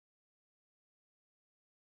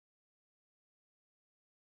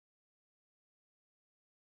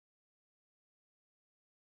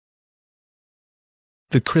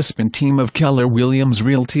The Crispin team of Keller Williams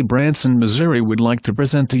Realty Branson, Missouri would like to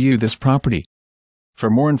present to you this property. For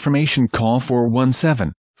more information call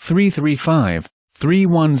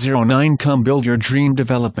 417-335-3109. Come build your dream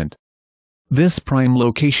development. This prime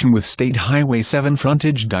location with State Highway 7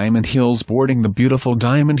 frontage, Diamond Hills bordering the beautiful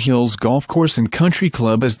Diamond Hills Golf Course and Country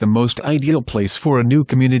Club is the most ideal place for a new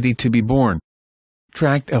community to be born.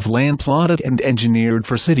 Tract of land plotted and engineered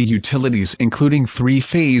for city utilities including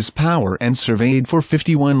 3-phase power and surveyed for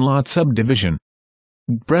 51-lot subdivision.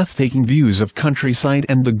 Breathtaking views of countryside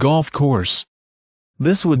and the golf course.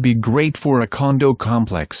 This would be great for a condo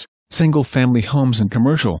complex, single-family homes and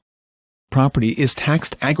commercial. Property is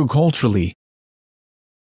taxed agriculturally,